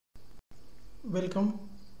Welcome,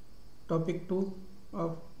 topic 2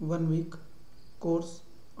 of 1 week course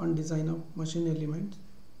on design of machine elements,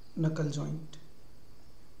 knuckle joint.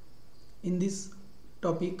 In this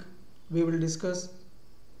topic, we will discuss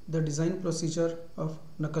the design procedure of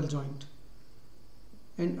knuckle joint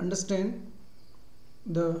and understand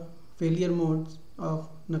the failure modes of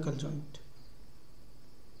knuckle joint.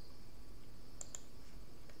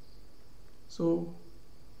 So,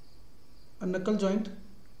 a knuckle joint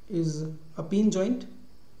is a pin joint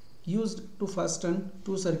used to fasten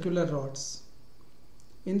two circular rods.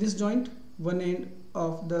 In this joint, one end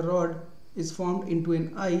of the rod is formed into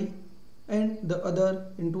an eye and the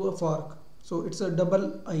other into a fork. So it's a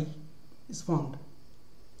double eye is formed.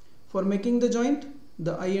 For making the joint,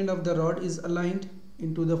 the eye end of the rod is aligned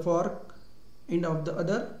into the fork end of the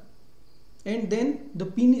other, and then the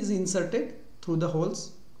pin is inserted through the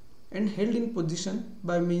holes and held in position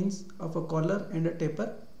by means of a collar and a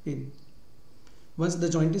taper pin. Once the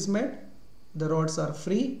joint is made, the rods are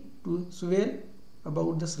free to swivel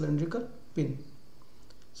about the cylindrical pin.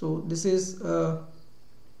 So this is the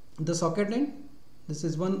socket end, this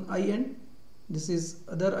is one eye end, this is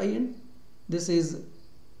other eye end, this is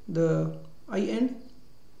the eye end,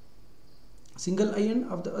 single eye end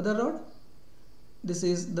of the other rod, this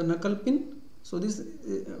is the knuckle pin. So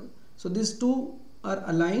these two are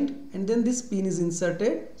aligned and then this pin is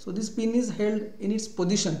inserted. So this pin is held in its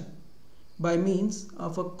position by means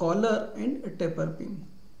of a collar and a taper pin.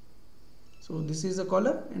 So this is a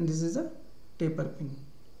collar and this is a taper pin.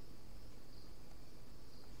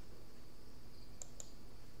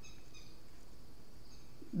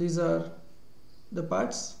 These are the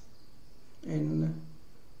parts and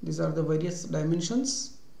these are the various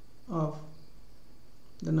dimensions of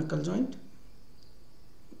the knuckle joint.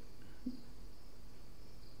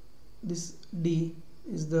 This D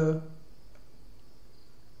is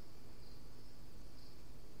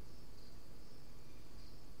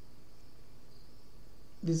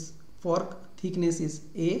this fork thickness is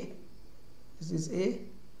A, this is A,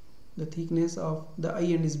 the thickness of the eye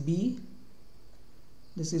end is B,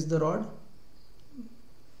 this is the rod,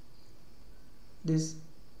 this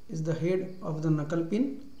is the head of the knuckle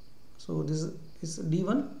pin. So this is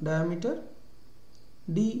D1 diameter,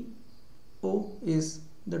 DO is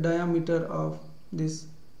the diameter of this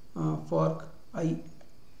fork eye,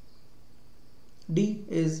 D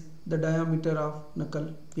is the diameter of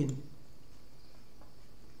knuckle pin.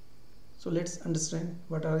 So let's understand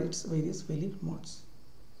what are its various failure modes.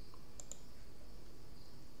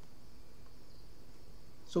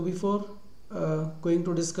 So before going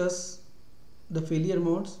to discuss the failure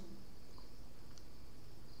modes,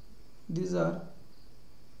 these are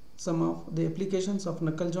some of the applications of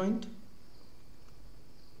knuckle joint.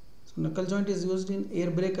 So knuckle joint is used in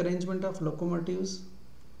air brake arrangement of locomotives,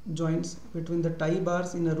 joints between the tie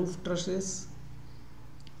bars in a roof trusses,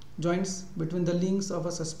 joints between the links of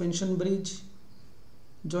a suspension bridge,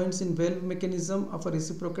 joints in valve mechanism of a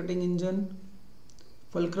reciprocating engine,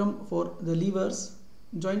 fulcrum for the levers,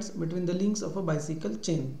 joints between the links of a bicycle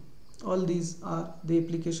chain. All these are the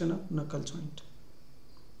application of knuckle joint.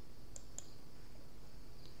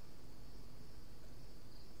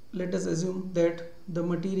 Let us assume that the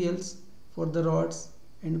materials for the rods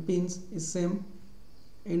and pins is same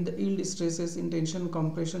and the yield stresses in tension,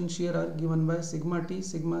 compression, shear are given by sigma T,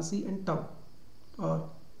 sigma C and tau, or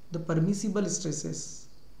the permissible stresses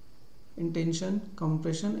in tension,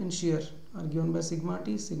 compression and shear are given by sigma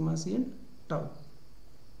T, sigma C and tau.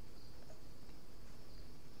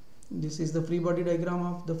 This is the free body diagram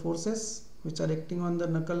of the forces which are acting on the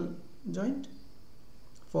knuckle joint,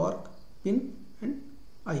 fork, pin and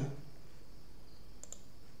eye.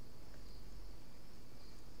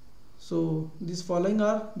 So these following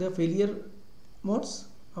are the failure modes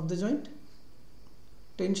of the joint.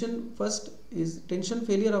 Tension, first is tension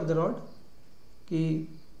failure of the rod. Okay,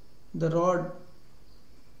 the rod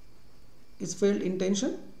is failed in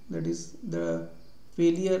tension, that is the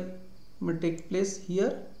failure may take place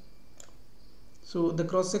here. So the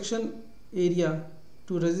cross section area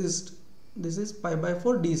to resist, this is pi by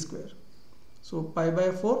 4 d square. So pi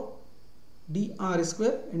by 4 dr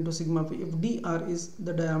square into sigma p, if dr is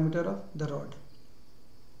the diameter of the rod.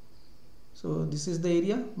 So this is the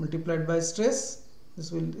area multiplied by stress,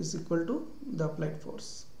 this is equal to the applied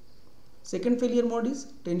force. Second failure mode is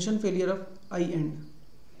tension failure of eye end.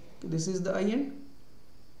 This is the eye end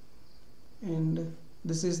and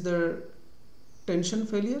this is the tension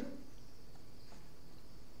failure.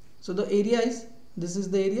 So the area is, this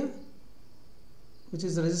is the area which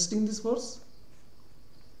is resisting this force.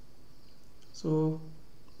 So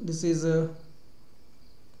this is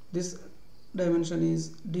this dimension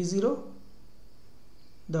is d0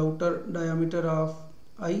 the outer diameter of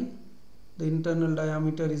I, the internal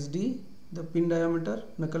diameter is D, the pin diameter,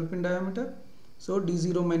 knuckle pin diameter. So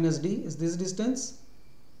D0 minus D is this distance,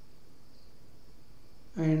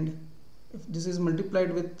 and if this is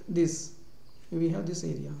multiplied with this, we have this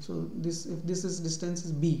area. So this, if this is distance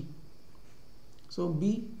is B, so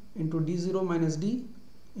B into D0 minus D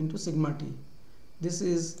into sigma T. This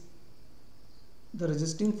is the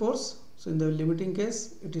resisting force. So in the limiting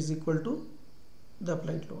case, it is equal to the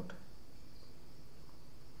applied load.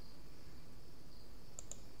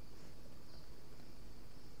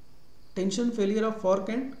 Tension failure of fork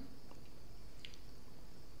end.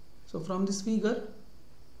 So from this figure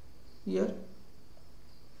here,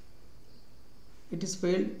 it is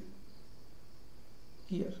failed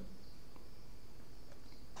here.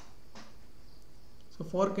 So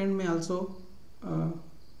fork end may also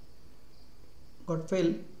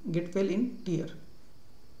get fail in tear.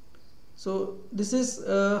 So this is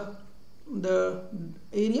the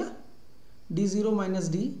area D0 minus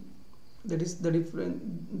D, that is the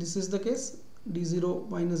different. This is the case. D0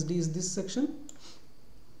 minus D is this section.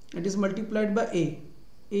 It is multiplied by A.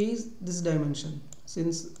 A is this dimension.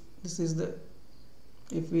 Since this is the,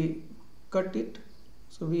 if we cut it,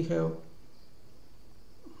 so we have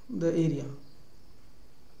the area.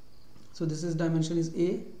 So this is dimension is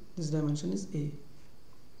A, this dimension is A.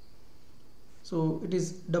 So it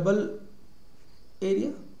is double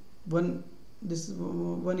area. This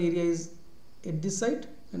one area is at this side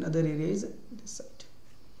and other area is at this side.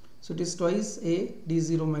 So it is twice A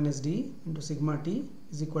D0 minus D into sigma T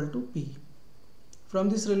is equal to P. From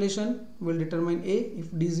this relation we will determine A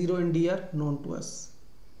if D0 and D are known to us.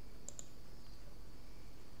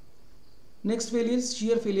 Next failure is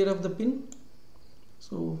shear failure of the pin.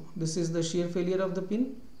 So this is the shear failure of the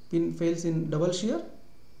pin. Pin fails in double shear.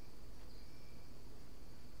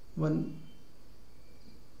 One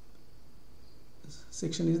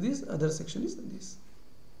section is this, other section is this.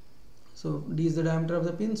 So D is the diameter of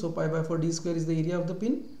the pin, so pi by 4 D square is the area of the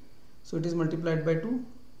pin. So it is multiplied by 2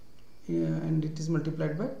 and it is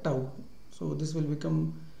multiplied by tau. So this will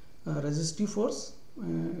become a resistive force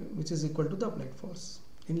which is equal to the applied force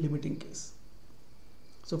in limiting case.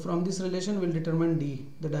 So from this relation we will determine D,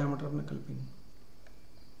 the diameter of knuckle pin.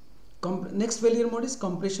 Next failure mode is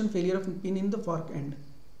compression failure of pin in the fork end.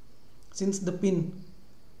 Since the pin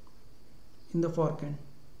in the fork end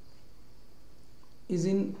is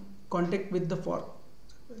in contact with the fork,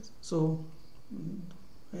 so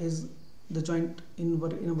as the joint in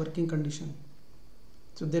a working condition,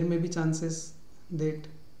 so there may be chances that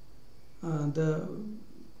the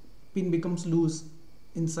pin becomes loose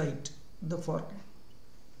inside the fork end.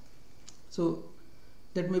 So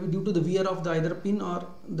that may be due to the wear of the either pin or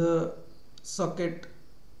the socket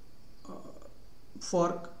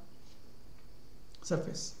fork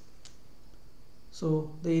surface.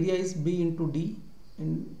 So the area is B into D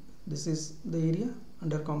and this is the area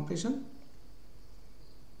under compression.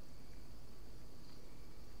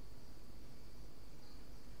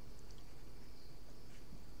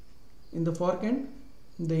 In the fork end,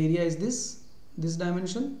 the area is this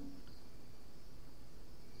dimension.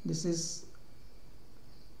 This is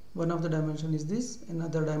one of the dimension is this,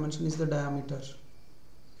 another dimension is the diameter.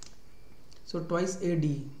 So twice AD,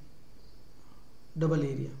 double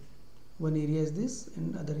area. One area is this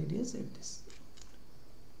and other area is at this,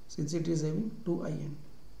 since it is having 2 IN.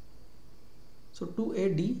 So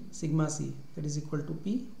 2AD sigma C, that is equal to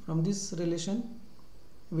P. From this relation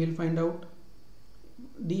we will find out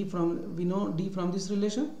D from, we know D from this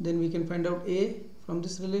relation, then we can find out A from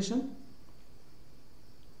this relation.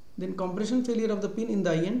 Then compression failure of the pin in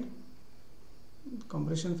the I end.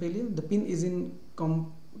 Compression failure, the pin is in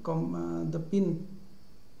the pin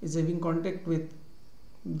is having contact with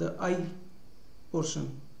the I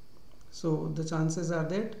portion. So the chances are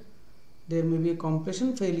that there may be a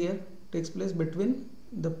compression failure takes place between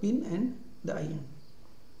the pin and the I end.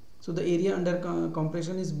 So the area under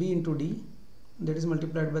compression is B into D, that is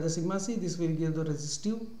multiplied by the sigma C. This will give the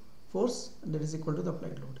resistive force that is equal to the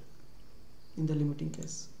applied load in the limiting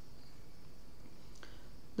case.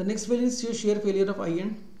 The next failure is shear failure of I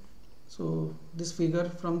end. So this figure,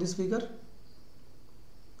 from this figure,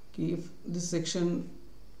 if this section,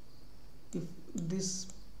 if this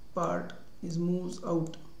part is moves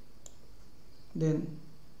out, then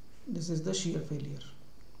this is the shear failure.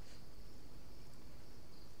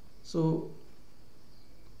 So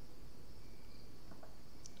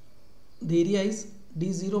the area is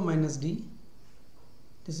D0 minus D.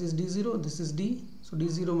 This is D0, this is D. So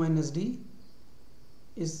D0 minus D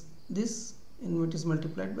is this, and it is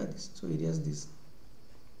multiplied by this. So area is this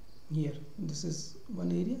here. This is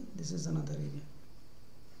one area, this is another area.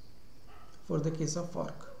 for the case of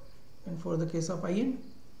fork, and for the case of in,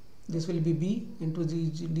 this will be b into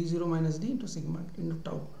d0 minus d into sigma into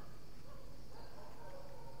tau.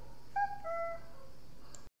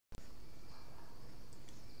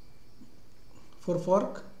 For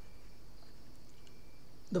fork,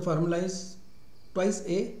 the formula is twice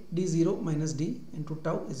a d0 minus d into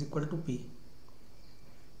tau is equal to p.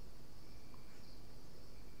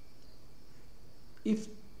 If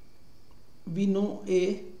we know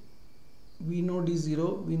a, we know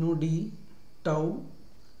d0, we know d, tau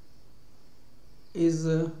is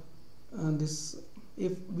this.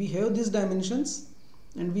 If we have these dimensions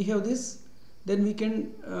and we have this, then we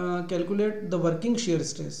can calculate the working shear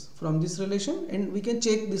stress from this relation, and we can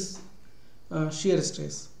check this shear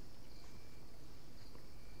stress.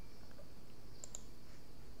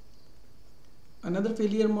 Another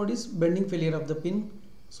failure mode is bending failure of the pin.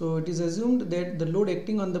 So it is assumed that the load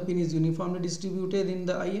acting on the pin is uniformly distributed in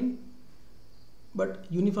the IN, but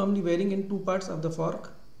uniformly varying in two parts of the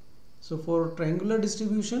fork. So for triangular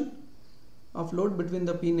distribution of load between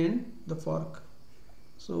the pin and the fork,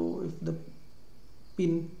 so if the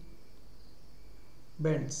pin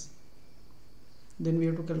bends, then we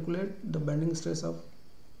have to calculate the bending stress of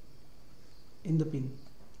in the pin,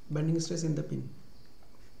 bending stress in the pin.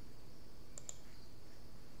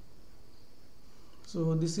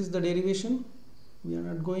 So this is the derivation. We are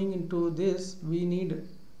not going into this. We need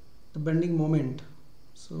the bending moment.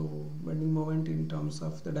 So bending moment in terms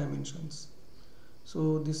of the dimensions.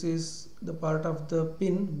 So this is the part of the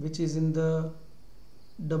pin which is in the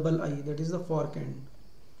double I, that is the fork end.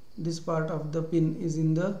 This part of the pin is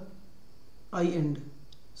in the I end.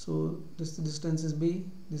 So this distance is B,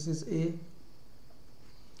 this is A.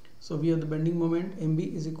 So we have the bending moment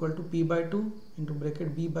MB is equal to P by 2 into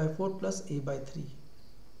bracket B by 4 plus A by 3.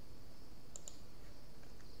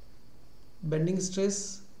 Bending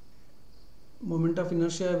stress, moment of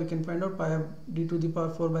inertia, we can find out pi d to the power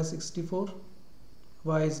 4 by 64.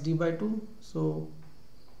 Y is d by 2. So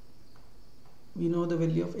we know the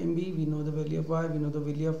value of MB, we know the value of Y, we know the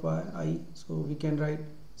value of I. So we can write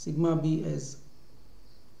sigma B as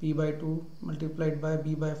P by 2 multiplied by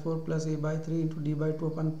B by 4 plus A by 3 into d by 2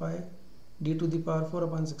 upon pi d to the power 4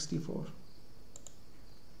 upon 64.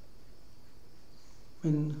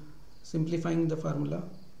 When simplifying the formula,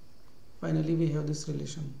 finally we have this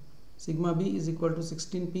relation. Sigma B is equal to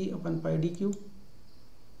 16p upon pi dq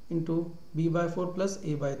into B by 4 plus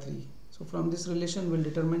A by 3. So from this relation we'll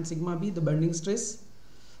determine sigma B, the bending stress,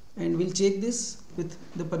 and we'll check this with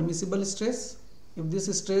the permissible stress. If this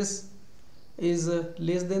stress is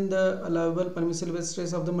less than the allowable permissible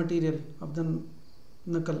stress of the material of the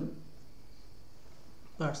knuckle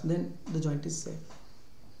parts, then the joint is safe,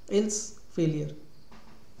 else failure.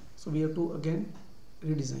 So we have to again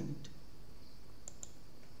redesign it.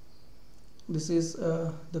 This is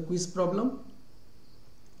the quiz problem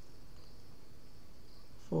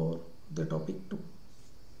for the topic 2.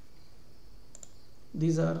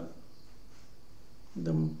 These are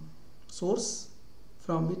the source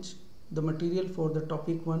from which the material for the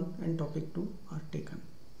topic 1 and topic 2 are taken.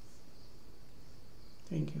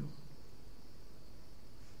 Thank you.